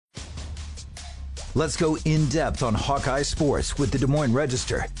Let's go in-depth on Hawkeye sports with the Des Moines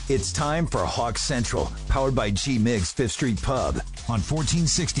Register. It's time for Hawk Central, powered by G. Miggs 5th Street Pub on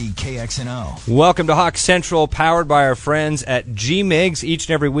 1460 KXNO. Welcome to Hawk Central, powered by our friends at G. Miggs, each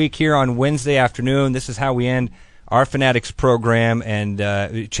and every week here on Wednesday afternoon. This is how we end our Fanatics program,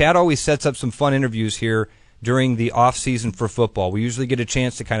 and Chad always sets up some fun interviews here during the off-season for football. We usually get a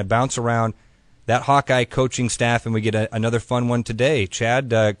chance to kind of bounce around that Hawkeye coaching staff, and we get another fun one today. Chad,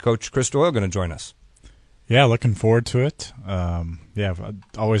 Coach Chris Doyle going to join us. Yeah, looking forward to it.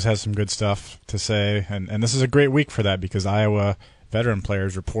 Always has some good stuff to say, and this is a great week for that because Iowa veteran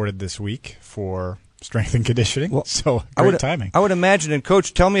players reported this week for strength and conditioning, so great timing. I would imagine, and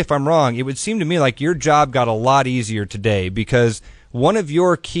Coach, tell me if I'm wrong, it would seem to me like your job got a lot easier today because one of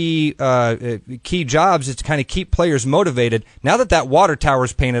your key jobs is to kind of keep players motivated. Now that water tower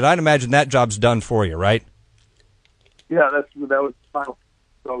is painted, I'd imagine that job's done for you, right? Yeah, that was final.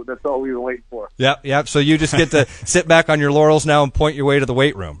 So that's all we were waiting for. Yep. So you just get to sit back on your laurels now and point your way to the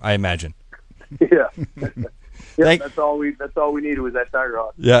weight room, I imagine. Yeah. That's all we needed was that Tiger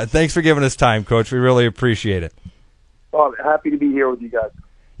Hawk. Yeah, thanks for giving us time, Coach. We really appreciate it. Oh, happy to be here with you guys.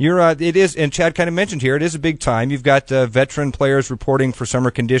 It is, and Chad kind of mentioned here, it is a big time. You've got veteran players reporting for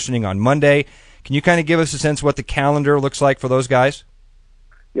summer conditioning on Monday. Can you kind of give us a sense of what the calendar looks like for those guys?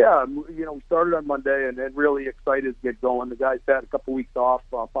 Yeah, we started on Monday and really excited to get going. The guys had a couple weeks off,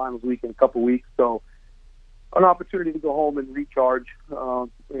 finals week in a couple weeks, so an opportunity to go home and recharge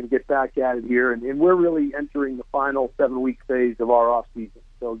and get back at it here. And we're really entering the final 7-week phase of our off season.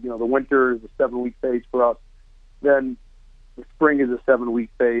 So, the winter is a 7-week phase for us. Then the spring is a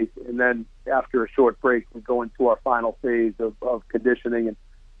 7-week phase, and then after a short break, we go into our final phase of conditioning and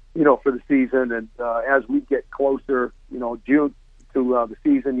for the season. And as we get closer, June to the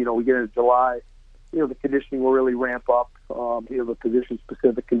season, we get into July, the conditioning will really ramp up, the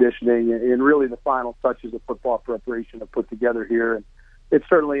position-specific conditioning, and really the final touches of football preparation are put together here. And it's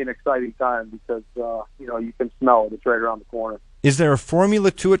certainly an exciting time because, you can smell it. It's right around the corner. Is there a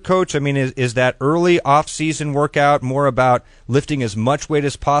formula to it, Coach? I mean, is that early off-season workout more about lifting as much weight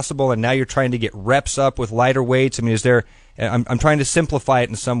as possible, and now you're trying to get reps up with lighter weights? I mean, I'm trying to simplify it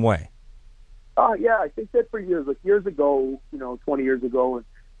in some way. Yeah, I think that for years, like years ago, 20 years ago, and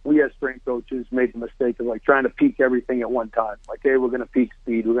we as strength coaches made the mistake of trying to peak everything at one time. Like, hey, we're going to peak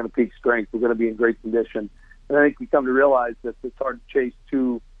speed, we're going to peak strength, we're going to be in great condition. And I think we come to realize that it's hard to chase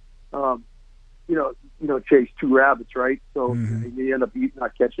two rabbits, right? So you end up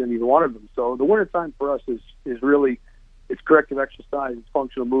not catching either one of them. So the wintertime for us is really, it's corrective exercise, it's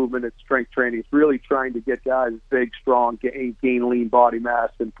functional movement, it's strength training. It's really trying to get guys big, strong, gain lean body mass,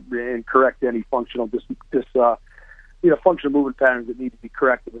 and correct any functional functional movement patterns that need to be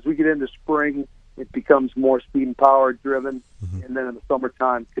corrected. As we get into spring, it becomes more speed and power driven, and then in the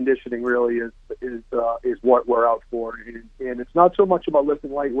summertime, conditioning really is what we're out for. And it's not so much about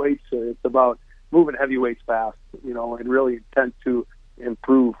lifting light weights; it's about moving heavy weights fast, and really intent to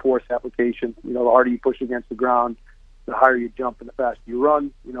improve force application. The harder you push against the ground, the higher you jump and the faster you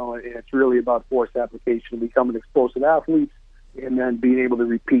run, and it's really about force application, becoming explosive athletes, and then being able to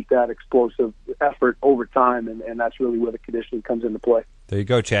repeat that explosive effort over time, and that's really where the conditioning comes into play. There you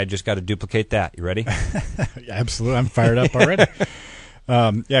go, Chad. Just got to duplicate that. You ready? Yeah, absolutely. I'm fired up already.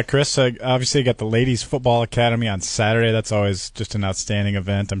 Chris, obviously you got the Ladies Football Academy on Saturday. That's always just an outstanding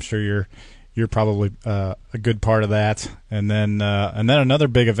event. I'm sure you're probably a good part of that. And then another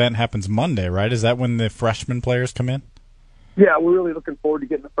big event happens Monday, right? Is that when the freshman players come in? Yeah, we're really looking forward to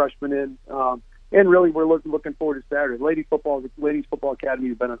getting the freshmen in. And really, we're looking forward to Saturday. Ladies Football Academy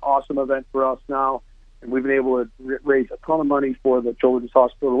has been an awesome event for us now, and we've been able to raise a ton of money for the Children's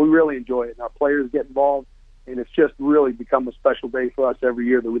Hospital. We really enjoy it, and our players get involved, and it's just really become a special day for us every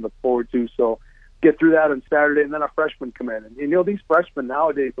year that we look forward to. So get through that on Saturday, and then our freshmen come in. And, these freshmen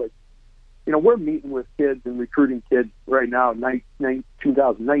nowadays, we're meeting with kids and recruiting kids right now,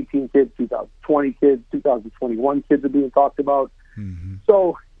 2019 kids, 2020 kids, 2021 kids are being talked about. Mm-hmm.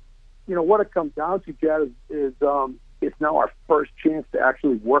 So, what it comes down to, Chad, is it's now our first chance to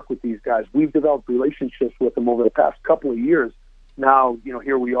actually work with these guys. We've developed relationships with them over the past couple of years. Now,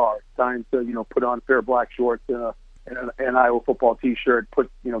 here we are. Time to, put on a pair of black shorts and an Iowa football T-shirt,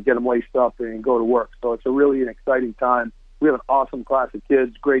 get them laced up and go to work. So it's really an exciting time. We have an awesome class of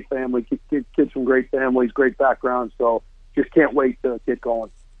kids, great family, kids from great families, great backgrounds. So just can't wait to get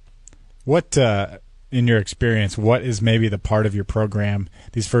going. What, in your experience, what is maybe the part of your program,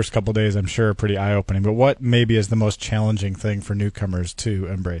 these first couple of days I'm sure are pretty eye-opening, but what maybe is the most challenging thing for newcomers to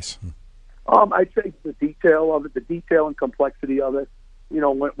embrace? I'd say the detail of it, the detail and complexity of it.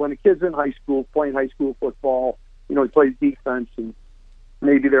 When a kid's in high school, playing high school football, he plays defense, and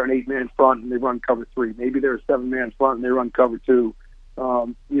Maybe they're an 8-man front and they run cover 3. Maybe they're a 7-man front and they run cover 2.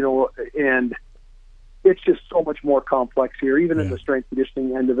 And it's just so much more complex here. Even in the strength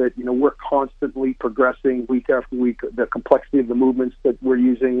conditioning end of it, we're constantly progressing week after week. The complexity of the movements that we're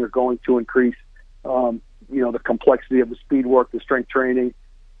using are going to increase. The complexity of the speed work, the strength training.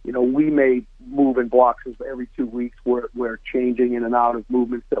 We may move in blocks every 2 weeks. We're changing in and out of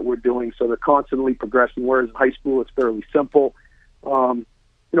movements that we're doing, so they're constantly progressing. Whereas in high school, it's fairly simple.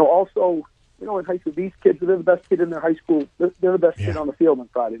 Also, in high school, these kids, they're the best kid in their high school. They're the best kid on the field on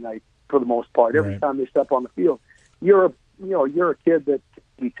Friday night for the most part. Every time they step on the field, you're a kid that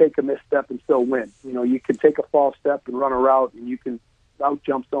you take a misstep and still win. You can take a false step and run a route, and you can out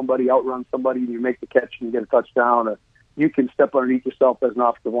jump somebody, outrun somebody, and you make the catch and you get a touchdown. Or you can step underneath yourself as an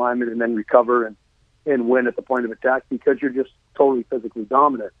offensive lineman and then recover and win at the point of attack because you're just totally physically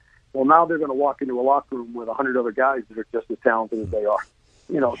dominant. Well, now they're going to walk into a locker room with 100 other guys that are just as talented as they are.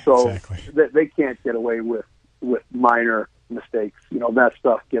 They can't get away with minor mistakes. That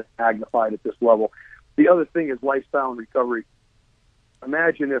stuff gets magnified at this level. The other thing is lifestyle and recovery.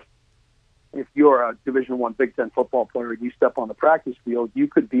 Imagine if you're a Division I Big Ten football player and you step on the practice field, you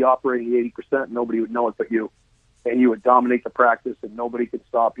could be operating 80% and nobody would know it but you. And you would dominate the practice and nobody could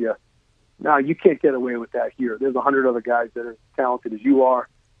stop you. Now, you can't get away with that here. There's 100 other guys that are as talented as you are.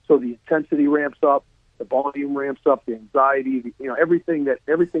 So the intensity ramps up, the volume ramps up, the anxiety, everything that's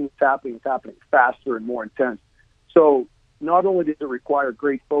happening is happening faster and more intense. So not only does it require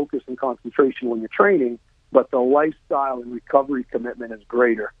great focus and concentration when you're training, but the lifestyle and recovery commitment is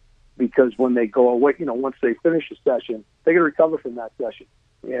greater because when they go away, once they finish a session, they can recover from that session.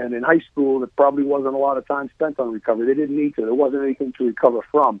 And in high school, there probably wasn't a lot of time spent on recovery. They didn't need to. There wasn't anything to recover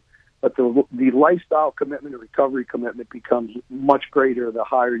from. But the lifestyle commitment and recovery commitment becomes much greater the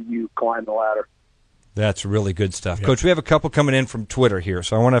higher you climb the ladder. That's really good stuff. Yep. Coach, we have a couple coming in from Twitter here,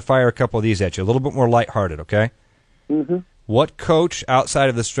 so I want to fire a couple of these at you, a little bit more lighthearted, okay? Mm-hmm. What coach outside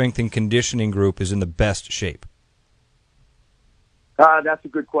of the strength and conditioning group is in the best shape? That's a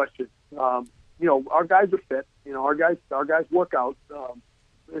good question. Our guys are fit. Our guys work out.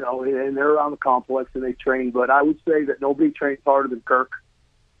 And they're around the complex and they train. But I would say that nobody trains harder than Kirk.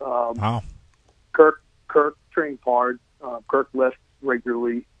 Wow. Kirk trains hard. Kirk lifts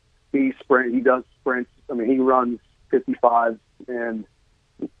regularly. He does sprints. I mean, he runs 55 and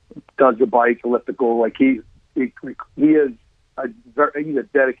does the bike, elliptical. Like he is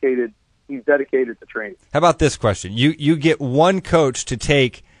he's dedicated to training. How about this question? You get one coach to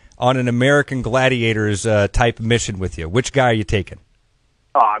take on an American Gladiators type mission with you. Which guy are you taking?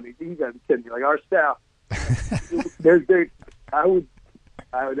 Oh, I mean, you got to be kidding me. Like our staff, that'd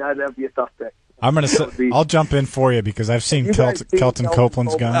be a tough pick. I'll jump in for you because I've seen Kelton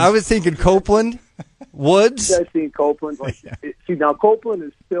Copeland's guns. I was thinking Copeland, Woods. You guys seen Copeland? See, now Copeland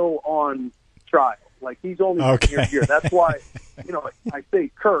is still on trial. Like he's only here. That's why, I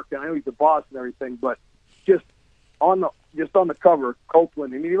say Kirk, and I know he's the boss and everything, but just on the cover,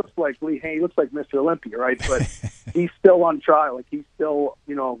 Copeland. I mean, he looks like Lee Haney. He looks like Mr. Olympia, right? But he's still on trial. Like he's still,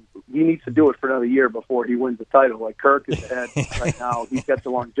 he needs to do it for another year before he wins the title. Like Kirk is ahead right now. He's got the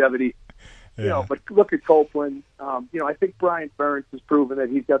longevity. But look at Copeland. I think Brian Ferentz has proven that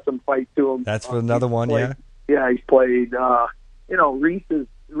he's got some fight to him. That's another one, yeah. Yeah, he's played.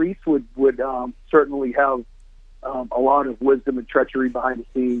 Reese would certainly have a lot of wisdom and treachery behind the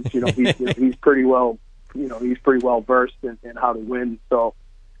scenes. He's pretty well. He's pretty well versed in how to win. So,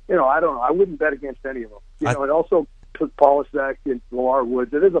 I don't know. I wouldn't bet against any of them. And also took Polisek and Lamar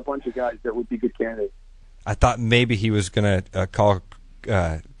Woods. There's a bunch of guys that would be good candidates. I thought maybe he was going to call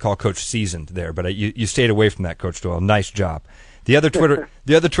Coach seasoned there, but you stayed away from that, Coach Doyle. Nice job. The other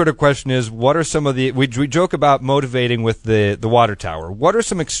Twitter question is, what are some of we joke about motivating with the water tower. What are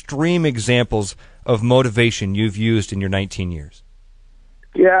some extreme examples of motivation you've used in your 19 years?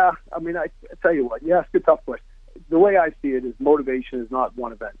 Yeah, I mean, I tell you what. Yeah, it's a tough question. The way I see it is motivation is not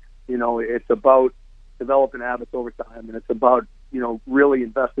one event. It's about developing habits over time, and it's about really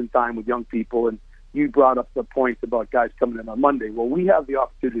investing time with young people. And you brought up the point about guys coming in on Monday. Well, we have the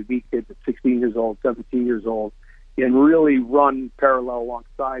opportunity to meet kids at 16 years old, 17 years old, and really run parallel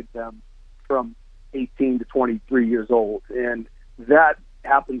alongside them from 18 to 23 years old. And that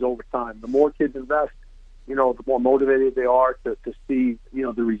happens over time. The more kids invest, the more motivated they are to see,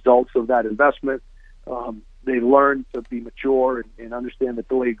 the results of that investment. They learn to be mature and understand that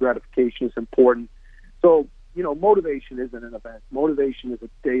delayed gratification is important. So, motivation isn't an event. Motivation is a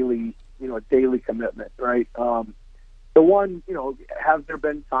daily commitment, right? Have there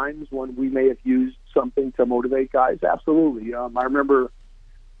been times when we may have used something to motivate guys? Absolutely. I remember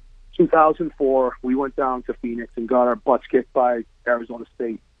 2004, we went down to Phoenix and got our butts kicked by Arizona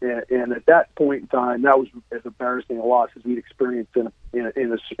State. And at that point in time, that was as embarrassing a loss as we'd experienced in a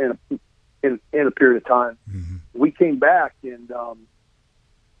period of time. Mm-hmm. We came back and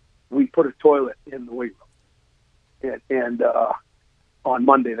we put a toilet in the weight room. And on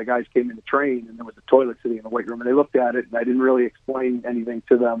Monday, the guys came in to train, and there was a toilet sitting in the weight room. And they looked at it, and I didn't really explain anything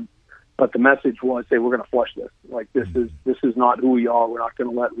to them. But the message was, hey, we're going to flush this. Like, this is not who we are. We're not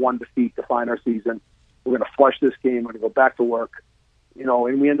going to let one defeat define our season. We're going to flush this game. We're going to go back to work. You know,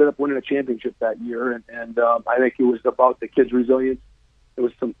 and we ended up winning a championship that year. And I think it was about the kids' resilience. There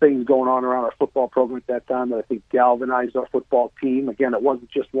was some things going on around our football program at that time that I think galvanized our football team. Again, it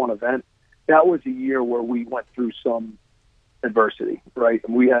wasn't just one event. That was a year where we went through some adversity, right?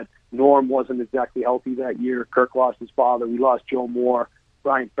 And we had Norm wasn't exactly healthy that year. Kirk lost his father. We lost Joe Moore.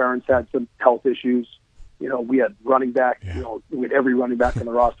 Brian Ferentz had some health issues. You know, we had running back. Yeah. You know, we had every running back on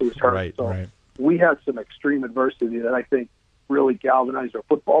the roster was hurt. Right. We had some extreme adversity that I think really galvanized our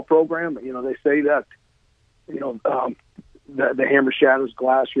football program. You know, they say that, you know, the hammer shatters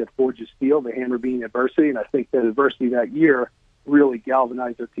glass, yet forges steel, the hammer being adversity. And I think that adversity that year really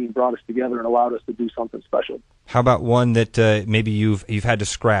galvanized our team, brought us together, and allowed us to do something special. How about one that maybe you've had to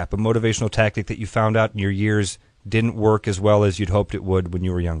scrap, a motivational tactic that you found out in your years didn't work as well as you'd hoped it would when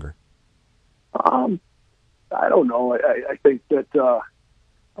you were younger? I don't know. I think that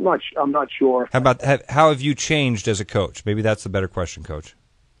I'm not sure. How have you changed as a coach? Maybe that's the better question, Coach.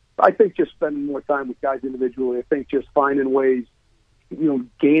 I think just spending more time with guys individually. I think just finding ways, you know,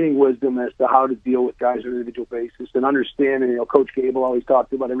 gaining wisdom as to how to deal with guys on an individual basis and understanding. You know, Coach Gable always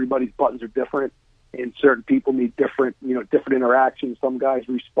talked about everybody's buttons are different, and certain people need different interactions. Some guys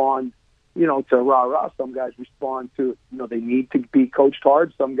respond, you know, to rah-rah. Some guys respond to, you know, they need to be coached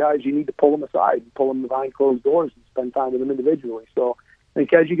hard. Some guys you need to pull them aside and pull them behind closed doors and spend time with them individually. So I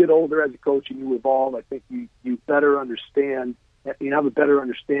think as you get older as a coach and you evolve, I think you better understand, you have a better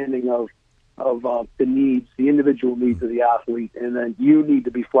understanding of the needs, the individual needs of the athlete, and then you need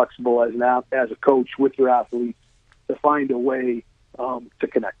to be flexible as a coach with your athletes to find a way to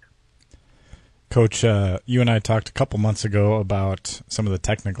connect. Coach, you and I talked a couple months ago about some of the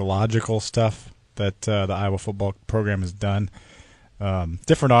technological stuff that the Iowa football program has done.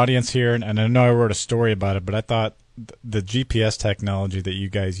 Different audience here, and I know I wrote a story about it, but I thought the GPS technology that you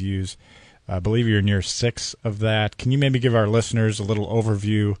guys use, I believe you're in year 6 of that. Can you maybe give our listeners a little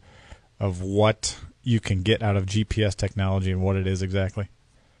overview of what you can get out of GPS technology and what it is exactly?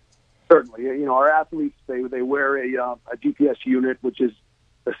 Certainly. You know, our athletes, they wear a GPS unit, which is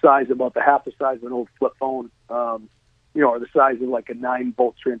the size, about half the size of an old flip phone, you know, or the size of like a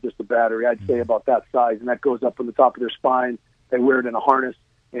 9-volt transistor battery. I'd say about that size, and that goes up on the top of their spine. They wear it in a harness,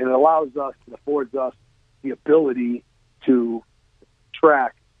 and it allows us, it affords us the ability to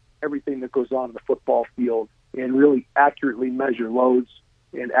track everything that goes on in the football field and really accurately measure loads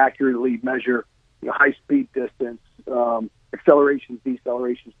and accurately measure, you know, high-speed distance, accelerations,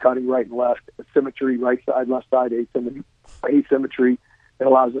 decelerations, cutting right and left, symmetry, right side, left side, asymmetry. It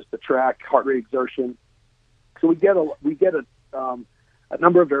allows us to track heart rate exertion. So we get a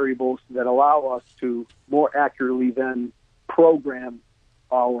number of variables that allow us to more accurately then program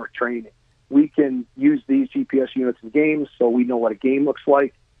our training. We can use these GPS units in games, so we know what a game looks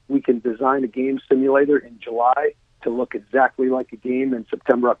like. We can design a game simulator in July to look exactly like a game in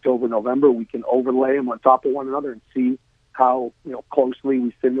September, October, November. We can overlay them on top of one another and see how, you know, closely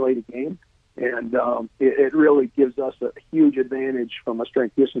we simulate a game. And it really gives us a huge advantage from a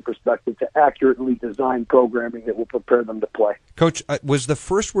strength conditioning perspective to accurately design programming that will prepare them to play. Coach, was the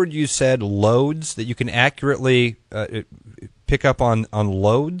first word you said loads, that you can accurately pick up on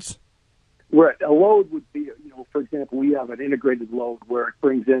loads? Right. A load would be, you know, for example, we have an integrated load where it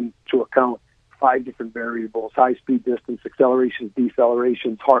brings into account 5 different variables: high speed, distance, accelerations,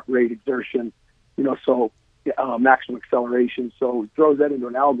 decelerations, heart rate, exertion, you know, so maximum acceleration. So it throws that into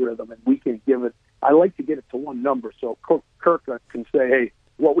an algorithm, and we can give it, I like to get it to one number. So Kirk can say, hey,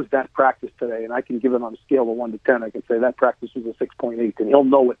 what was that practice today? And I can give it on a scale of 1 to 10. I can say that practice was a 6.8, and he'll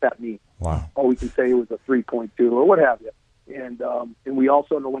know what that means. Wow. Or we can say it was a 3.2 or what have you. And we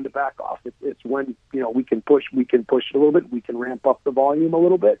also know when to back off. It's when, you know, we can push a little bit. We can ramp up the volume a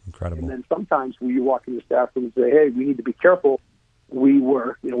little bit. Incredible. And then sometimes when you walk in the staff room and say, hey, we need to be careful. We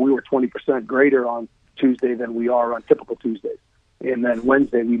were 20% greater on Tuesday than we are on typical Tuesdays. And then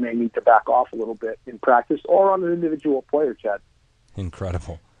Wednesday we may need to back off a little bit in practice or on an individual player, Chad.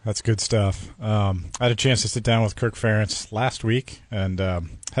 Incredible. That's good stuff. I had a chance to sit down with Kirk Ferentz last week and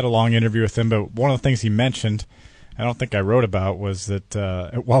had a long interview with him. But one of the things he mentioned, I don't think I wrote about, was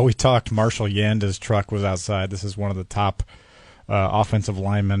that while we talked, Marshall Yanda's truck was outside. This is one of the top offensive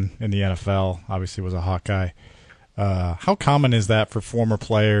linemen in the NFL. Obviously was a Hawkeye. How common is that for former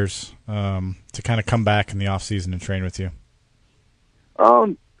players to kind of come back in the off season and train with you?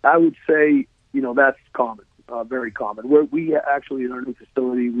 I would say, that's common, very common. We actually, in our new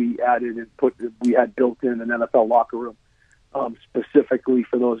facility, we had built in an NFL locker room specifically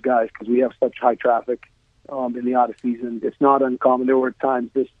for those guys because we have such high traffic in the out of season. It's not uncommon. There were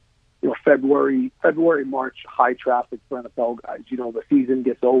times February, March, high traffic for NFL guys. The season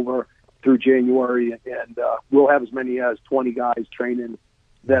gets over through January, and we'll have as many as 20 guys training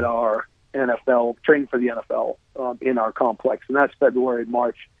that are training for the NFL in our complex, and that's February,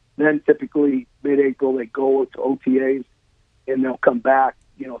 March. Then typically mid-April they go to OTAs, and they'll come back,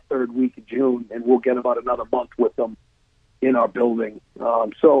 third week of June, and we'll get about another month with them in our building.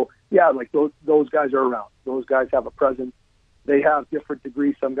 Those guys are around. Those guys have a presence. They have different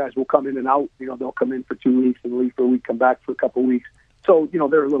degrees. Some guys will come in and out. They'll come in for 2 weeks and leave for a week, come back for a couple of weeks. So,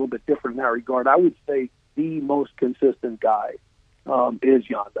 they're a little bit different in that regard. I would say the most consistent guy is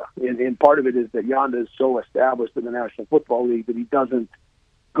Yanda. And part of it is that Yanda is so established in the National Football League that he doesn't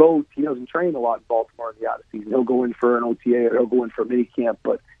train a lot in Baltimore in the out-of-season. He'll go in for an OTA or he'll go in for a mini camp,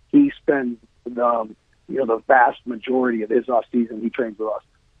 but he spends the vast majority of his off-season he trains with us.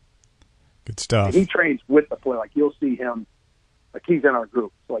 Good stuff. And he trains with the player. Like, you'll see him, like, he's in our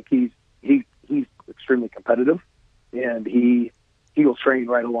group. So, like, he's extremely competitive, and he'll train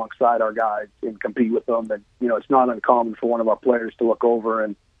right alongside our guys and compete with them. And, it's not uncommon for one of our players to look over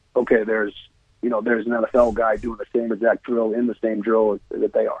and, okay, there's an NFL guy doing the same exact drill in the same drill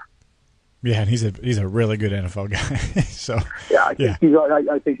that they are. Yeah, and he's a really good NFL guy. So yeah,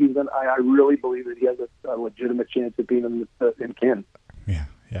 I really believe that he has a legitimate chance of being in Canton.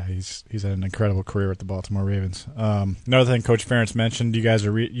 Yeah, he's had an incredible career with the Baltimore Ravens. Another thing Coach Ferentz mentioned, you guys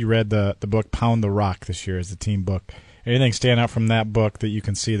you read the book Pound the Rock this year as the team book. Anything stand out from that book that you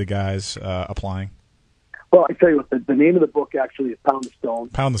can see the guys applying? Well, I tell you what, the name of the book actually is Pound the Stone.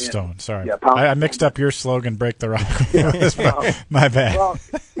 Pound the Stone, sorry. Yeah, I mixed up your slogan, Break the Rock. my bad. Well,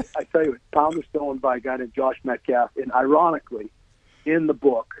 I tell you what, Pound the Stone by a guy named Josh Metcalf. And ironically, in the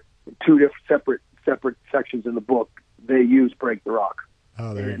book, two different separate sections in the book, they use Break the Rock.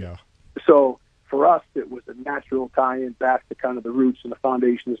 Oh, there you go. So for us, it was a natural tie-in back to kind of the roots and the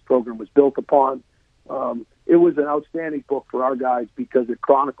foundation this program was built upon. It was an outstanding book for our guys because it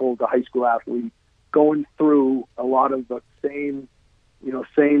chronicled the high school athlete going through a lot of the same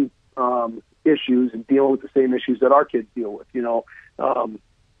issues and dealing with the same issues that our kids deal with.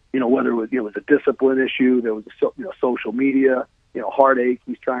 Whether it was a discipline issue, there was social media, heartache.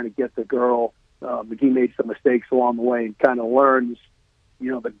 He's trying to get the girl. He made some mistakes along the way and kind of learns,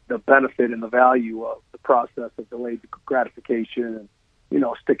 the benefit and the value of the process of delayed gratification and,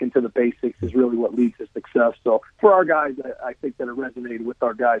 sticking to the basics is really what leads to success. So for our guys, I think that it resonated with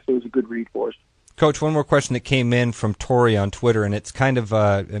our guys. So it was a good read for us. Coach, one more question that came in from Tori on Twitter, and it's kind of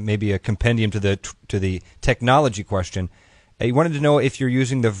maybe a compendium to the technology question. He wanted to know if you're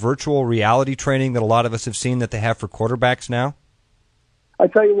using the virtual reality training that a lot of us have seen that they have for quarterbacks now. I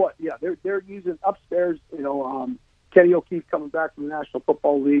tell you what, yeah, they're using upstairs. Kenny O'Keefe coming back from the National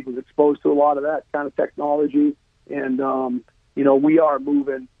Football League was exposed to a lot of that kind of technology, and we are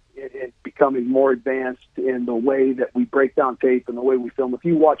moving and becoming more advanced in the way that we break down tape and the way we film. If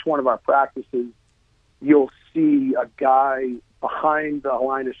you watch one of our practices, you'll see a guy behind the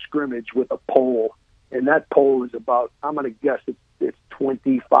line of scrimmage with a pole, and that pole is about, I'm going to guess it's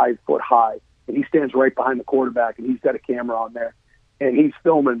 25 foot high, and he stands right behind the quarterback, and he's got a camera on there, and he's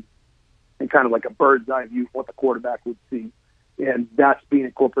filming in kind of like a bird's eye view of what the quarterback would see, and that's being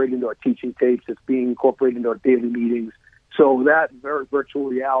incorporated into our teaching tapes. It's being incorporated into our daily meetings. So that virtual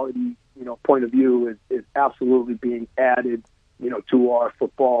reality, point of view is absolutely being added, to our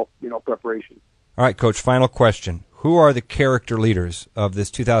football, preparation. All right, Coach, final question. Who are the character leaders of this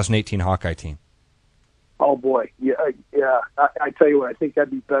 2018 Hawkeye team? Oh, boy. Yeah. I tell you what, I think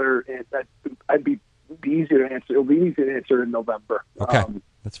that'd be better. And I'd be easier to answer. It'll be easier to answer in November. Okay,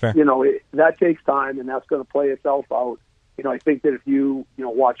 that's fair. That takes time, and that's going to play itself out. I think that if you,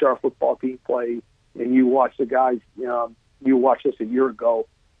 watch our football team play and you watch the guys, you watched us a year ago,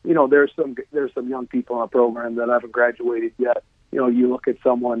 there's some young people in our program that haven't graduated yet. You look at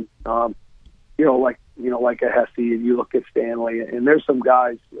someone, like a Hesse, and you look at Stanley, and there's some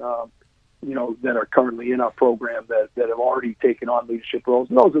guys, that are currently in our program that have already taken on leadership roles.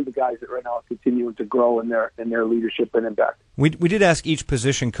 And those are the guys that right now are continuing to grow in their leadership and impact. We did ask each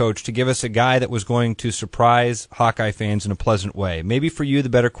position coach to give us a guy that was going to surprise Hawkeye fans in a pleasant way. Maybe for you, the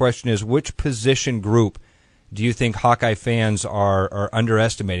better question is, which position group do you think Hawkeye fans are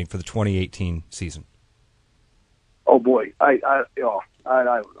underestimating for the 2018 season? Oh boy, I don't know.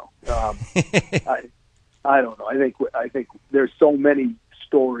 I don't know. I think there's so many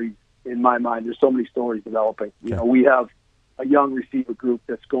stories in my mind. There's so many stories developing. You know, we have a young receiver group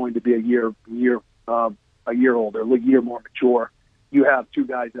that's going to be a year older, a year more mature. You have two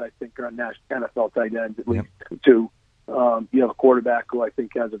guys that I think are on NFL tight ends, at least two. You have a quarterback who I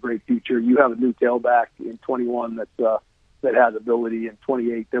think has a great future. You have a new tailback in 21 that has ability. In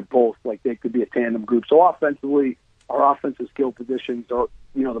 28, they're both like they could be a tandem group. So offensively, our offensive skill positions are,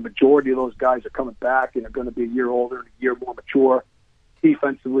 you know, the majority of those guys are coming back and are going to be a year older and a year more mature.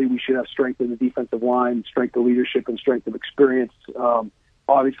 Defensively, we should have strength in the defensive line, strength of leadership, and strength of experience.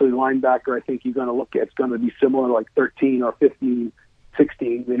 Obviously, linebacker, I think you're going to look at, it's going to be similar, like 13 or 15,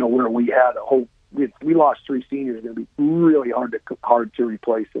 16, you know, where we had a whole, we lost three seniors. It's going to be really hard to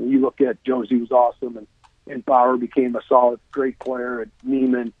replace. And you look at Josie, was awesome, and Bauer became a solid, great player, and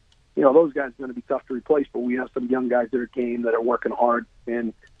Neiman. You know, those guys are going to be tough to replace, but we have some young guys that came that are working hard.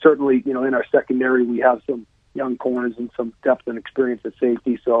 And certainly, you know, in our secondary, we have some young corners and some depth and experience at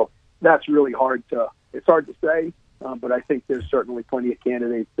safety. So that's really it's hard to say, but I think there's certainly plenty of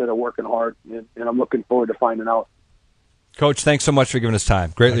candidates that are working hard, and I'm looking forward to finding out. Coach, thanks so much for giving us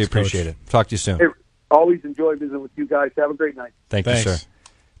time. Greatly appreciate it. Talk to you soon. Hey, always enjoy visiting with you guys. Have a great night. Thanks. You, sir.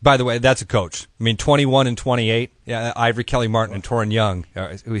 By the way, that's a coach. I mean, 21 and 28, Ivory Kelly Martin and Torrin Young,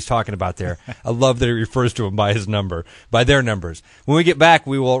 who he's talking about there. I love that he refers to them by their numbers. When we get back,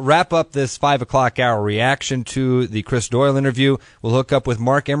 we will wrap up this 5 o'clock hour reaction to the Chris Doyle interview. We'll hook up with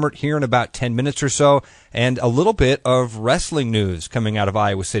Mark Emmert here in about 10 minutes or so, and a little bit of wrestling news coming out of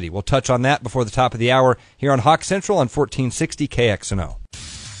Iowa City. We'll touch on that before the top of the hour here on Hawk Central on 1460 KXNO.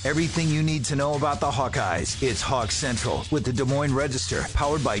 Everything you need to know about the Hawkeyes. It's Hawk Central with the Des Moines Register,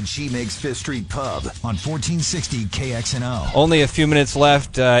 powered by G-Migs Fifth Street Pub on 1460 KXNO. Only a few minutes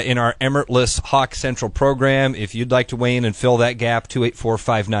left in our Emmertless Hawk Central program. If you'd like to weigh in and fill that gap,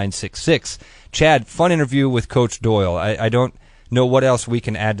 284-5966. Chad, fun interview with Coach Doyle. I don't know what else we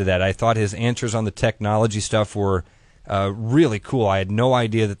can add to that. I thought his answers on the technology stuff were really cool. I had no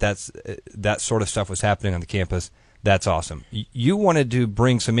idea that sort of stuff was happening on the campus. That's awesome. You wanted to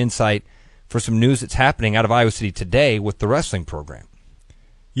bring some insight for some news that's happening out of Iowa City today with the wrestling program.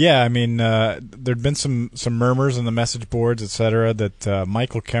 Yeah, I mean, there'd been some murmurs on the message boards, et cetera, that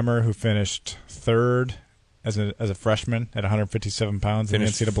Michael Kemmer, who finished third as a freshman at 157 pounds in the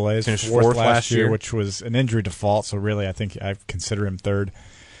NCAA's, finished fourth last year, which was an injury default. So really, I think I consider him third.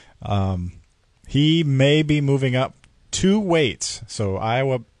 He may be moving up 2 weights, so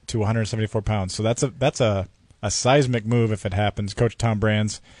Iowa to 174 pounds. So that's a seismic move if it happens. Coach Tom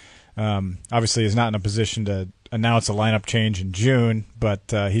Brands obviously is not in a position to announce a lineup change in June, but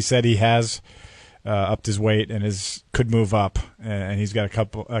he said he has upped his weight and could move up, and he's got a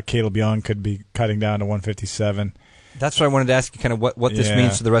couple. Caleb Young could be cutting down to 157. That's what I wanted to ask you, kind of what this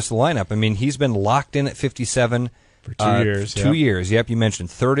means to the rest of the lineup. I mean, he's been locked in at 57 for 2 years. 2 years. Yep, you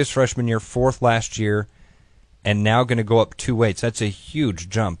mentioned third his freshman year, fourth last year, and now going to go up 2 weights. That's a huge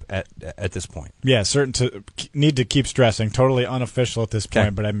jump at this point. Yeah, need to keep stressing. Totally unofficial at this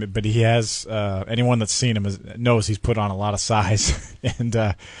point, but he has anyone that's seen him knows he's put on a lot of size, and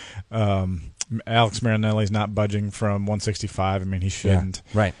Alex Marinelli's not budging from 165. I mean, he shouldn't.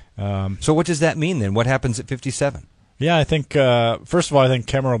 Yeah, right. So what does that mean then? What happens at 57? Yeah, I think first of all, I think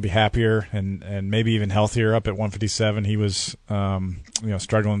Kemmer will be happier and maybe even healthier up at 157. He was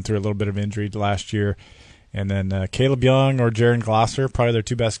struggling through a little bit of injury last year. And then Caleb Young or Jaron Glosser, probably their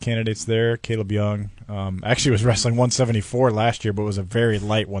 2 best candidates there. Caleb Young actually was wrestling 174 last year, but was a very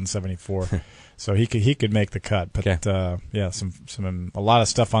light 174, so he could make the cut. But a lot of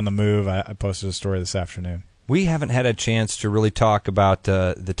stuff on the move. I posted a story this afternoon. We haven't had a chance to really talk about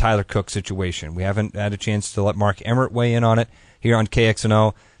the Tyler Cook situation. We haven't had a chance to let Mark Emmert weigh in on it here on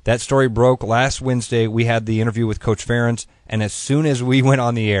KXNO. That story broke last Wednesday. We had the interview with Coach Ferentz, and as soon as we went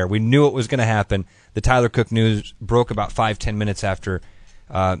on the air, we knew it was going to happen. The Tyler Cook news broke about 5-10 minutes after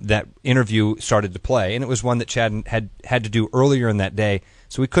that interview started to play, and it was one that Chad had to do earlier in that day,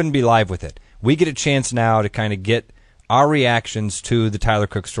 so we couldn't be live with it. We get a chance now to kind of get our reactions to the Tyler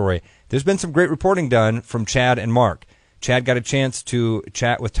Cook story. There's been some great reporting done from Chad and Mark. Chad got a chance to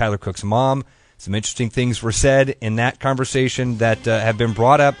chat with Tyler Cook's mom. Some interesting things were said in that conversation that have been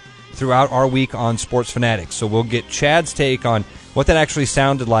brought up throughout our week on Sports Fanatics. So we'll get Chad's take on what that actually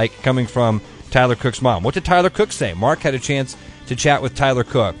sounded like coming from Tyler Cook's mom. What did Tyler Cook say? Mark had a chance to chat with Tyler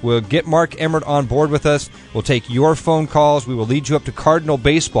Cook. We'll get Mark Emmert on board with us. We'll take your phone calls. We will lead you up to Cardinal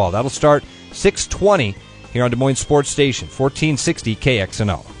baseball. That'll start 6:20 here on Des Moines Sports Station, 1460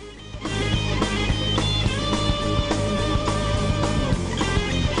 KXNO.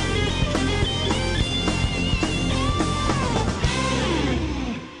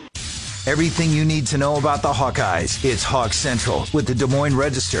 Everything you need to know about the Hawkeyes. It's Hawk Central with the Des Moines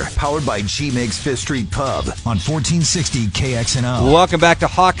Register, powered by G-Migs Fifth Street Pub on 1460 KXNO. Welcome back to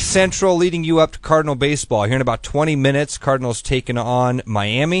Hawk Central, leading you up to Cardinal baseball. Here in about 20 minutes, Cardinals taking on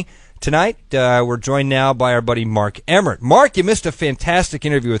Miami. Tonight, we're joined now by our buddy Mark Emmert. Mark, you missed a fantastic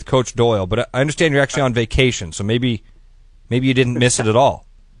interview with Coach Doyle, but I understand you're actually on vacation, so maybe you didn't miss it at all.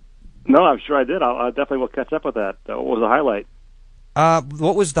 No, I'm sure I did. I definitely will catch up with that. What was the highlight?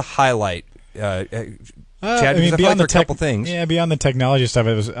 What was the highlight? Chad, beyond a couple things. Yeah, beyond the technology stuff,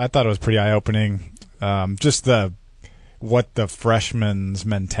 I thought it was pretty eye-opening. Just what the freshman's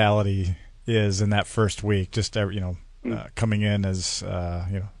mentality is in that first week. Just coming in as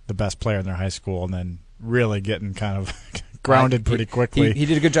the best player in their high school, and then really getting kind of grounded pretty quickly. He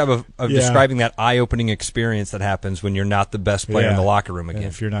did a good job of describing that eye-opening experience that happens when you're not the best player in the locker room again.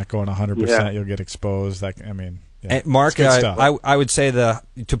 And if you're not going 100%, you'll get exposed. And Mark, I would say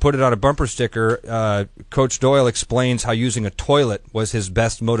to put it on a bumper sticker, Coach Doyle explains how using a toilet was his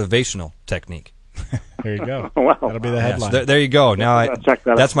best motivational technique. There you go. Wow. That'll be the headline. There you go. Now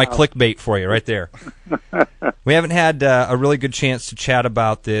that's my clickbait for you right there. We haven't had a really good chance to chat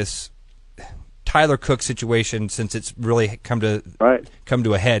about this Tyler Cook situation since it's really come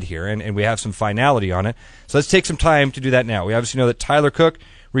to a head here, and we have some finality on it. So let's take some time to do that now. We obviously know that Tyler Cook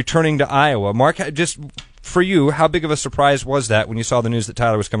returning to Iowa. Mark, just for you, how big of a surprise was that when you saw the news that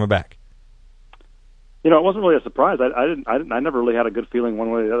Tyler was coming back? It wasn't really a surprise. I never really had a good feeling one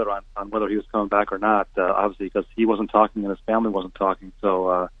way or the other on whether he was coming back or not. Obviously, because he wasn't talking and his family wasn't talking.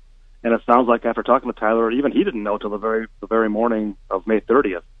 So, and it sounds like after talking to Tyler, even he didn't know till the very morning of May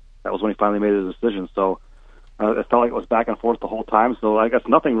 30th. That was when he finally made his decision. So, it felt like it was back and forth the whole time. So, I guess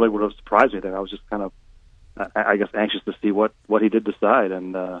nothing really would have surprised me there. I was just kind of, I guess, anxious to see what he did decide,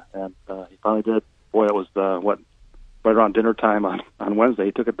 and he finally did. Boy, it was right around dinner time on Wednesday.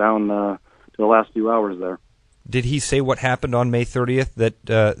 He took it down to the last few hours there. Did he say what happened on May 30th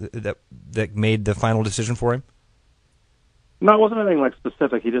that made the final decision for him? No, it wasn't anything like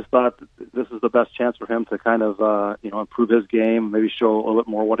specific. He just thought this is the best chance for him to kind of improve his game, maybe show a little bit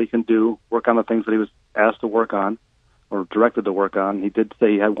more what he can do, work on the things that he was asked to work on or directed to work on. He did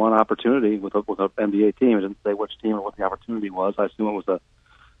say he had one opportunity with an NBA team. He didn't say which team or what the opportunity was. I assume it was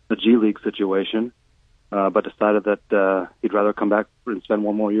the G League situation. But decided that he'd rather come back and spend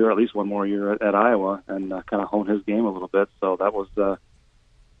at least one more year at Iowa, and kind of hone his game a little bit. So that was kind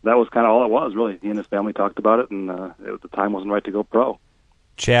of all it was, really. He and his family talked about it, and the time wasn't right to go pro.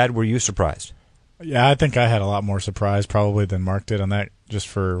 Chad, were you surprised? Yeah, I think I had a lot more surprise probably than Mark did on that, just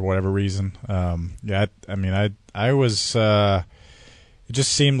for whatever reason. I was. It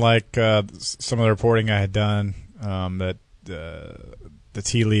just seemed like some of the reporting I had done that. The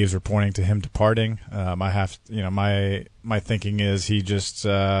tea leaves were pointing to him departing. My thinking is he just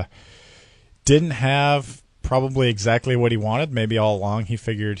didn't have probably exactly what he wanted. Maybe all along he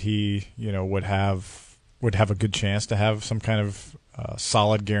figured he would have a good chance to have some kind of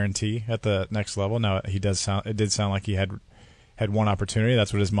solid guarantee at the next level. Now it did sound like he had one opportunity.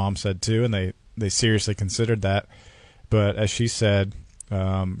 That's what his mom said too, and they seriously considered that. But as she said,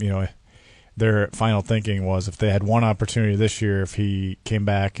 their final thinking was if they had one opportunity this year, if he came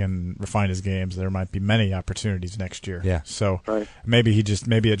back and refined his games, there might be many opportunities next year. Yeah. So maybe it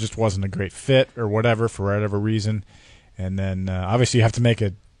just wasn't a great fit or whatever for whatever reason. And then obviously you have to make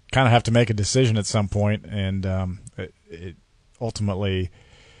a decision at some point, and it ultimately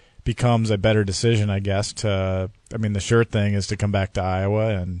becomes a better decision, I guess. The sure thing is to come back to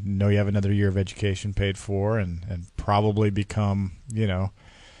Iowa and know you have another year of education paid for, and probably become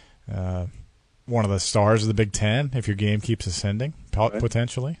one of the stars of the Big Ten if your game keeps ascending,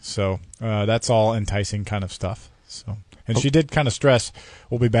 potentially. So that's all enticing kind of stuff. So, and she did kind of stress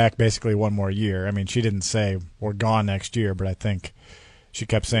we'll be back basically one more year. I mean, she didn't say we're gone next year, but I think she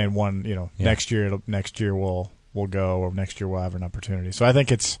kept saying next year we'll go, or next year we'll have an opportunity. So I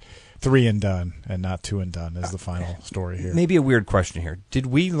think it's 3 and done and not 2 and done is the final story here. Maybe a weird question here. Did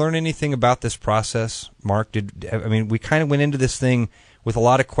we learn anything about this process, Mark? We kind of went into this thing with a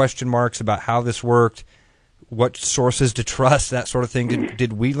lot of question marks about how this worked, what sources to trust, that sort of thing.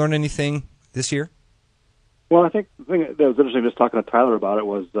 Did we learn anything this year? Well, I think the thing that was interesting, just talking to Tyler about it,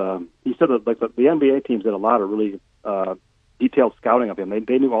 was he said that the NBA teams did a lot of really detailed scouting of him.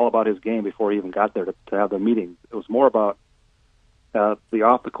 They knew all about his game before he even got there to have their meetings. It was more about the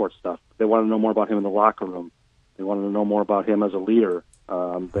off-the-court stuff. They wanted to know more about him in the locker room. They wanted to know more about him as a leader.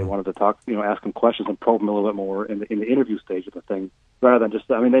 They wanted to talk, ask him questions and probe him a little bit more in the interview stage of the thing, rather than just,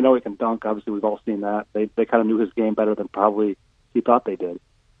 they know he can dunk. Obviously, we've all seen that. They kind of knew his game better than probably he thought they did.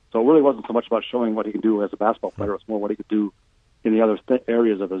 So it really wasn't so much about showing what he can do as a basketball player. It was more what he could do in the other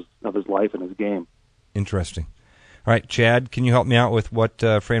areas of his life and his game. Interesting. All right, Chad, can you help me out with what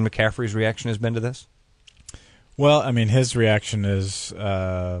Fran McCaffrey's reaction has been to this? Well, I mean, his reaction is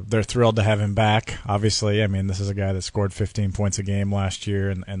they're thrilled to have him back, obviously. I mean, this is a guy that scored 15 points a game last year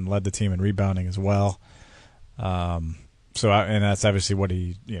and led the team in rebounding as well. And that's obviously what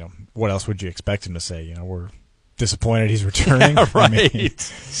what else would you expect him to say? We're disappointed he's returning. Yeah, right. I mean,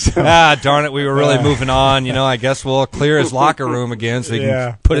 darn it, we were really moving on. I guess we'll clear his locker room again so he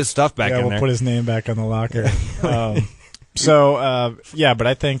can put his stuff back in there. Yeah, we'll put his name back on the locker. But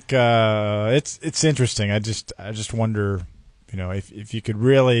I think it's interesting. I just wonder, if you could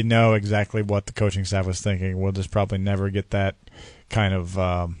really know exactly what the coaching staff was thinking, we'll just probably never get that kind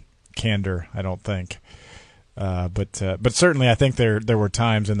of candor, I don't think. But certainly I think there were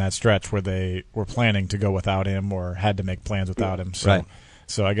times in that stretch where they were planning to go without him or had to make plans without him. So, right.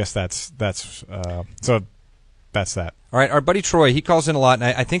 So I guess that's that. All right, our buddy Troy, he calls in a lot, and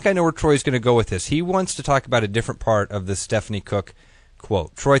I think I know where Troy's going to go with this. He wants to talk about a different part of the Stephanie Cook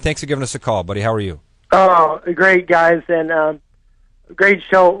quote. Troy, thanks for giving us a call, buddy. How are you? Oh, great, guys, and great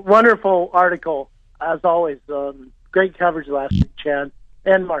show. Wonderful article, as always. Great coverage last week, Chad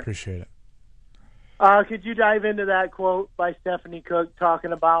and Mark. Appreciate it. Could you dive into that quote by Stephanie Cook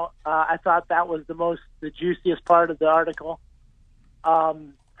talking about, I thought that was the juiciest part of the article,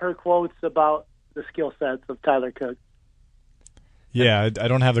 her quotes about the skill sets of Tyler Cook. Yeah, I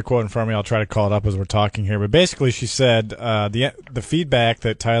don't have the quote in front of me. I'll try to call it up as we're talking here. But basically she said the feedback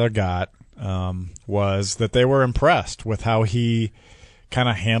that Tyler got was that they were impressed with how he kind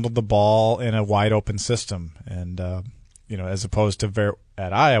of handled the ball in a wide-open system. And, as opposed to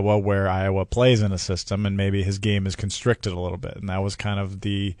at Iowa, where Iowa plays in a system and maybe his game is constricted a little bit. And that was kind of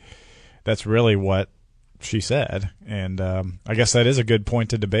that's really what she said. And I guess that is a good point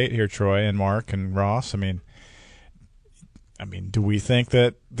to debate here, Troy and Mark and Ross. I mean, do we think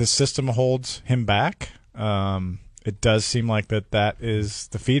that the system holds him back? It does seem like that is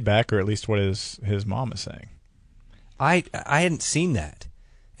the feedback, or at least what his mom is saying. I hadn't seen that,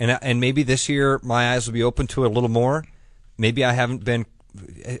 and maybe this year my eyes will be open to it a little more. Maybe I haven't been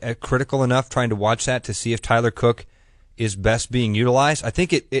critical enough trying to watch that to see if Tyler Cook is best being utilized. I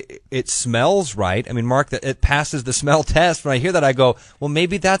think it smells right. I mean, Mark, that it passes the smell test. When I hear that, I go, well,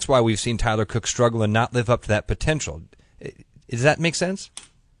 maybe that's why we've seen Tyler Cook struggle and not live up to that potential. Does that make sense?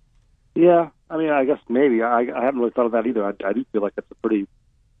 Yeah, I mean, I guess maybe. I haven't really thought of that either. I do feel like it's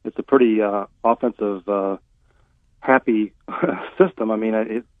a pretty offensive, happy system. I mean,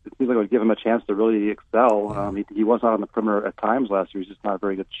 it seems like it would give him a chance to really excel. He was out on the perimeter at times last year. He's just not a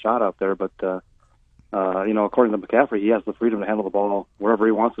very good shot out there. But according to McCaffrey, he has the freedom to handle the ball wherever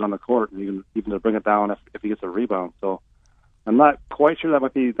he wants it on the court, and even to bring it down if he gets a rebound. So I'm not quite sure.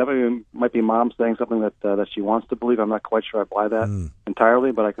 That might be mom saying something that she wants to believe. I'm not quite sure I buy that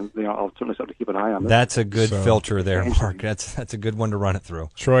entirely, but I'll certainly have to keep an eye on this. That's a good filter there, Mark. That's a good one to run it through.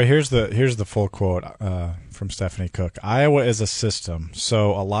 Troy, here's the full quote from Stephanie Cook. Iowa is a system,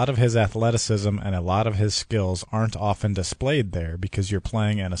 so a lot of his athleticism and a lot of his skills aren't often displayed there because you're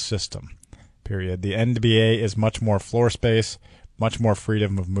playing in a system. Period. The NBA is much more floor space, much more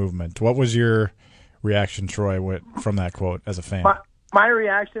freedom of movement. What was your reaction, Troy, from that quote as a fan? My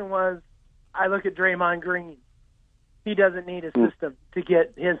reaction was, I look at Draymond Green. He doesn't need a system to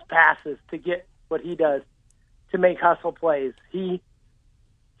get his passes, to get what he does, to make hustle plays. He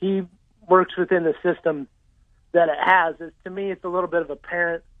works within the system that it has. To me, it's a little bit of a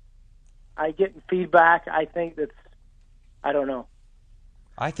parent. I get feedback. I think I don't know.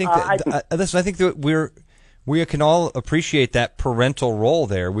 I think listen, I think that we can all appreciate that parental role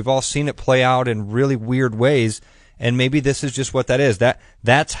there. We've all seen it play out in really weird ways, and maybe this is just what that is.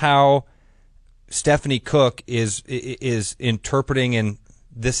 That's how Stephanie Cook is interpreting in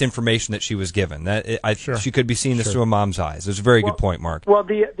this information that she was given. She could be seeing this through a mom's eyes. It's a very good point, Mark. Well,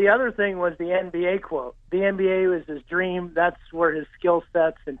 the other thing was the NBA quote. The NBA was his dream. That's where his skill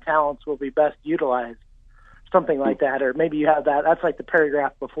sets and talents will be best utilized. Something like that, or maybe you have that. That's like the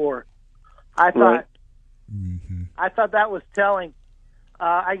paragraph before. I thought that was telling.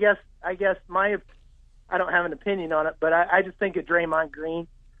 I guess I don't have an opinion on it, but I just think that Draymond Green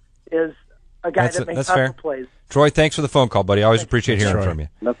is a guy that makes hustle plays. Troy, thanks for the phone call, buddy. I always appreciate hearing from you.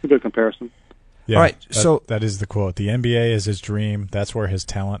 That's a good comparison. Yeah, all right, so that is the quote. The NBA is his dream. That's where his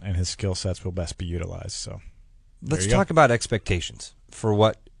talent and his skill sets will best be utilized. So let's talk about expectations for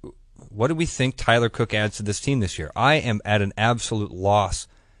what do we think Tyler Cook adds to this team this year? I am at an absolute loss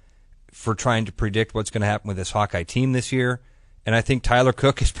for trying to predict what's going to happen with this Hawkeye team this year, and I think Tyler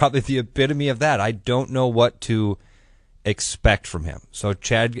Cook is probably the epitome of that. I don't know what to expect from him. So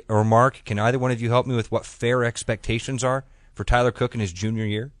Chad or Mark, can either one of you help me with what fair expectations are for Tyler Cook in his junior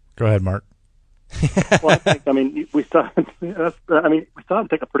year? Go ahead, Mark. Well, we saw him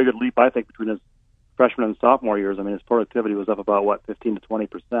take a pretty good leap, I think, between his freshman and sophomore years. I mean, his productivity was up about 15 to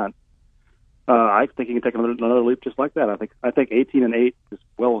 20%. I think he can take another leap just like that. I think 18-8 is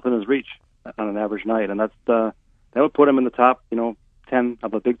well within his reach on an average night, and that would put him in the top 10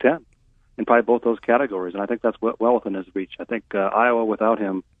 of the Big Ten in probably both those categories. And I think that's well within his reach. I think Iowa without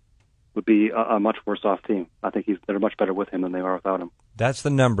him would be a much worse off team. I think they're much better with him than they are without him. That's the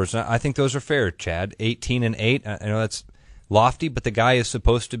numbers. I think those are fair, Chad. 18-8. I know that's lofty, but the guy is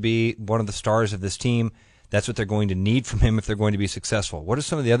supposed to be one of the stars of this team. That's what they're going to need from him if they're going to be successful. What are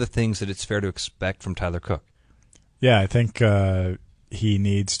some of the other things that it's fair to expect from Tyler Cook? Yeah, I think he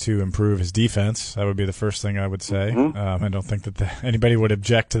needs to improve his defense. That would be the first thing I would say. I don't think that anybody would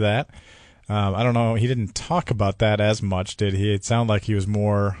object to that. I don't know. He didn't talk about that as much, did he? It sounded like he was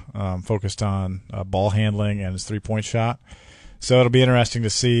more focused on ball handling and his three-point shot. So it'll be interesting to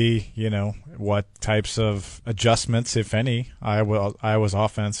see, what types of adjustments, if any, Iowa's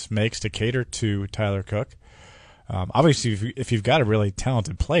offense makes to cater to Tyler Cook. Obviously, if you've got a really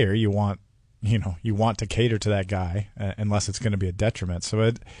talented player, you want to cater to that guy, unless it's going to be a detriment.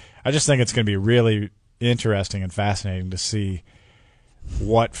 So I just think it's going to be really interesting and fascinating to see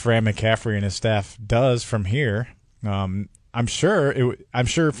what Fran McCaffery and his staff does from here. I'm sure Fran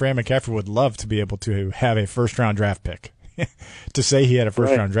McCaffery would love to be able to have a first-round draft pick. To say he had a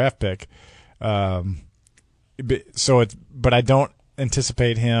first-round draft pick. But I don't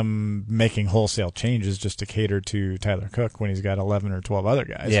anticipate him making wholesale changes just to cater to Tyler Cook when he's got 11 or 12 other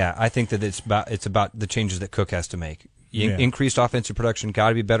guys. Yeah, I think that it's about the changes that Cook has to make. Increased offensive production, got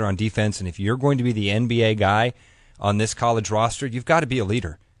to be better on defense, and if you're going to be the NBA guy on this college roster, you've got to be a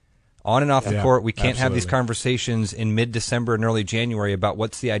leader. On and off the court, we can't have these conversations in mid-December and early January about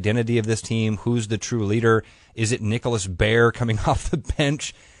what's the identity of this team, who's the true leader. Is it Nicholas Baer coming off the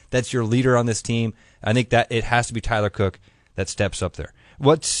bench that's your leader on this team? I think that it has to be Tyler Cook that steps up there.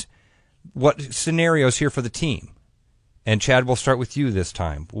 What scenarios here for the team? And Chad, we'll start with you this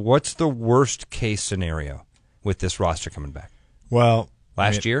time. What's the worst case scenario with this roster coming back? Well,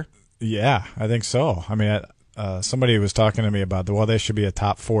 last year? Yeah, I think so. I mean, somebody was talking to me about they should be a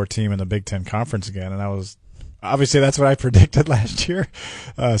top 4 team in the Big Ten Conference again, and obviously that's what I predicted last year.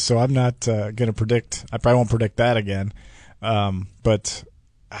 So I'm not going to predict. I probably won't predict that again. But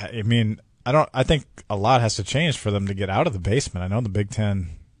I mean, I think a lot has to change for them to get out of the basement. I know the Big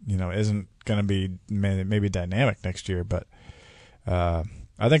Ten, isn't going to be maybe dynamic next year, but I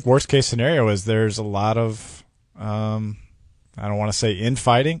think worst case scenario is there's a lot of I don't want to say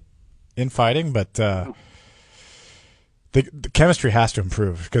infighting, but the chemistry has to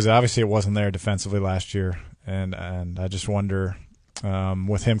improve because obviously it wasn't there defensively last year, and I just wonder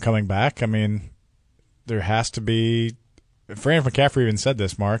with him coming back. I mean, there has to be. Fran McCaffery even said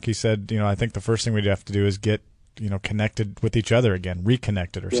this, Mark. He said, I think the first thing we'd have to do is get connected with each other again,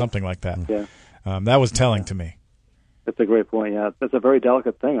 reconnected or something like that. Yeah. That was telling to me. That's a great point. Yeah, that's a very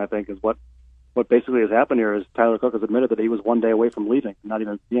delicate thing. I think is what basically has happened here is Tyler Cook has admitted that he was one day away from leaving, not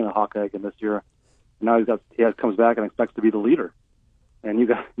even being a Hawkeye again this year. Now he comes back and expects to be the leader, and you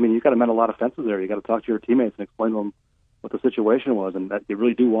got to mend a lot of fences there. You got to talk to your teammates and explain to them what the situation was, and that you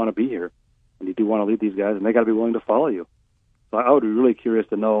really do want to be here, and you do want to lead these guys, and they got to be willing to follow you. So I would be really curious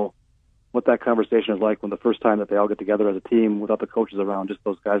to know what that conversation is like when the first time that they all get together as a team without the coaches around, just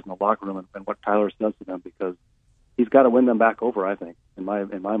those guys in the locker room, and what Tyler says to them, because he's got to win them back over. I think in my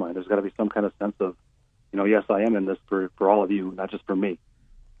mind, there's got to be some kind of sense of, yes, I am in this for all of you, not just for me.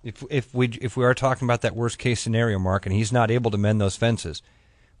 If we are talking about that worst case scenario, Mark, and he's not able to mend those fences,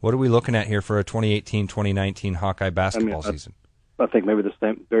 what are we looking at here for a 2018-2019 Hawkeye basketball season? I think maybe the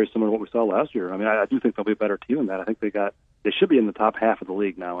same, very similar to what we saw last year. I mean, I do think they'll be a better team than that. I think they should be in the top half of the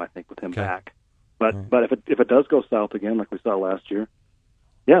league now. I think with him back, but if it does go south again like we saw last year,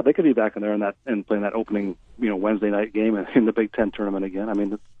 yeah, they could be back in there and playing that opening Wednesday night game in the Big Ten tournament again. I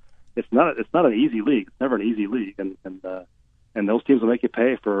mean, it's not an easy league. It's never an easy league, and those teams will make you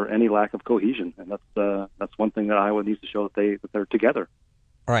pay for any lack of cohesion, and that's one thing that Iowa needs to show that they're together.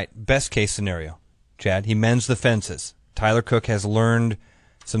 All right, best case scenario, Chad. He mends the fences. Tyler Cook has learned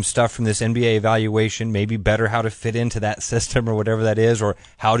some stuff from this NBA evaluation, maybe better how to fit into that system or whatever that is, or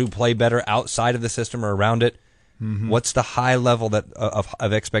how to play better outside of the system or around it. Mm-hmm. What's the high level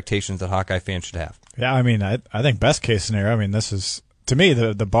of expectations that Hawkeye fans should have? Yeah, I mean, I think best case scenario. I mean, this is to me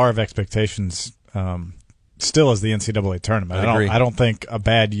the bar of expectations still is the NCAA tournament. I agree. I don't think a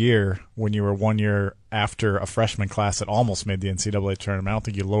bad year when you were 1 year after a freshman class that almost made the NCAA tournament. I don't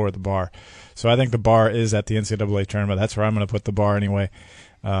think you lower the bar. So I think the bar is at the NCAA tournament. That's where I'm going to put the bar anyway.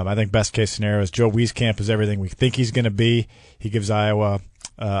 I think best case scenario is Joe Wieskamp is everything we think he's going to be. He gives Iowa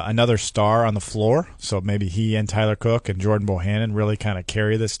another star on the floor. So maybe he and Tyler Cook and Jordan Bohannon really kind of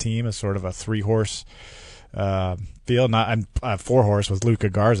carry this team as sort of a 3-horse field. Not 4-horse with Luka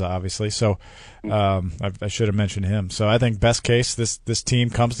Garza, obviously. So I should have mentioned him. So I think best case, this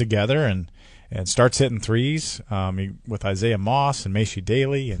team comes together and starts hitting threes with Isaiah Moss and Macy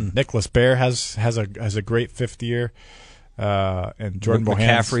Daly, and Nicholas Baer has a great 5th year. And Jordan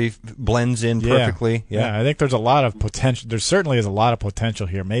McCaffrey blends in perfectly. Yeah, I think there's a lot of potential. There certainly is a lot of potential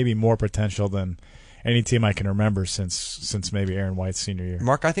here, maybe more potential than any team I can remember since maybe Aaron White's senior year.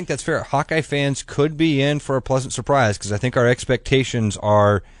 Mark, I think that's fair. Hawkeye fans could be in for a pleasant surprise because I think our expectations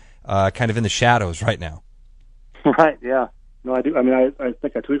are kind of in the shadows right now. Right, yeah. No, I do. I mean, I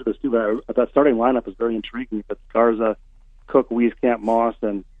think I tweeted this too, but that starting lineup is very intriguing. But Garza, Cook, Wieskamp, Moss,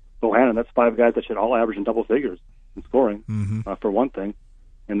 and Bohannon, that's 5 guys that should all average in double figures in scoring, for one thing.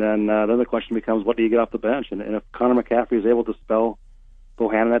 And then the question becomes, what do you get off the bench? And if Connor McCaffrey is able to spell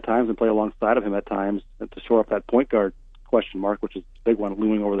Bohannon at times and play alongside of him at times and to shore up that point guard question mark, which is a big one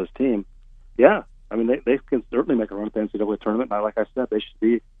looming over this team, yeah, I mean, they can certainly make a run at the NCAA tournament. And like I said, they should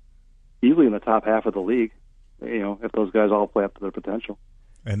be easily in the top half of the league, if those guys all play up to their potential.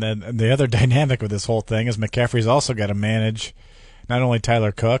 And then the other dynamic with this whole thing is McCaffrey's also got to manage not only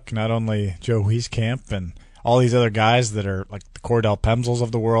Tyler Cook, not only Joe Wieskamp, and all these other guys that are like the Cordell Pemsels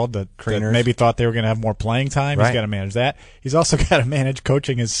of the world that maybe thought they were going to have more playing time. Right. He's got to manage that. He's also got to manage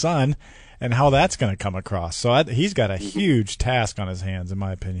coaching his son and how that's going to come across. So he's got a huge task on his hands, in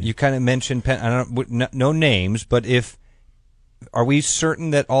my opinion. You kind of mentioned no names, but are we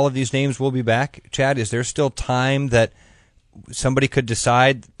certain that all of these names will be back, Chad? Is there still time that somebody could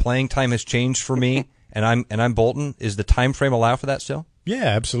decide playing time has changed for me and I'm Bolton? Is the time frame allow for that still? Yeah,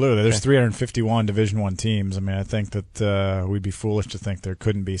 absolutely. There's 351 Division I teams. I mean, I think that we'd be foolish to think there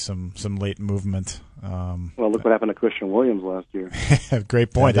couldn't be some late movement. Well, look what happened to Christian Williams last year.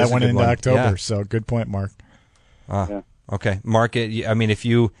 Great point. That went into October, so good point, Mark. Yeah. Okay. Mark, I mean,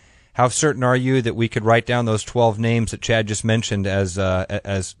 how certain are you that we could write down those 12 names that Chad just mentioned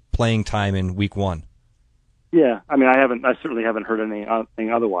as playing time in Week 1? Yeah, I mean, I certainly haven't heard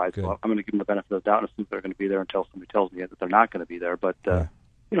anything otherwise. Well, I'm going to give them the benefit of the doubt and assume they're going to be there until somebody tells me that they're not going to be there. But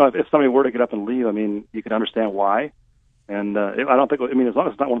if somebody were to get up and leave, I mean, you can understand why. And I don't think. I mean, as long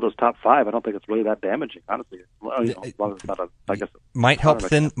as it's not one of those top 5, I don't think it's really that damaging, honestly. As long as it's not I guess might help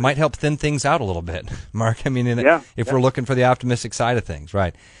thin things out a little bit, Mark. I mean, if we're looking for the optimistic side of things,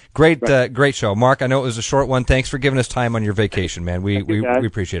 right? Great show, Mark. I know it was a short one. Thanks for giving us time on your vacation, man. We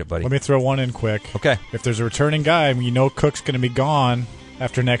appreciate it, buddy. Let me throw one in quick. Okay. If there's a returning guy, Cook's going to be gone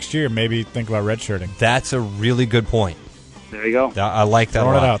after next year. Maybe think about redshirting. That's a really good point. There you go. I like that a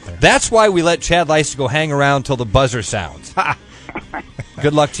lot. Throwing it out there. That's why we let Chad Leistikow hang around till the buzzer sounds.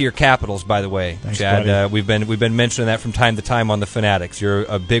 Good luck to your Capitals, by the way, Thanks, Chad. We've been mentioning that from time to time on the Fanatics. You're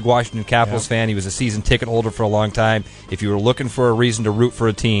a big Washington Capitals fan. He was a season ticket holder for a long time. If you were looking for a reason to root for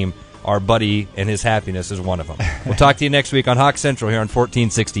a team, our buddy and his happiness is one of them. We'll talk to you next week on Hawk Central here on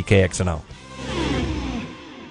 1460 KXNO.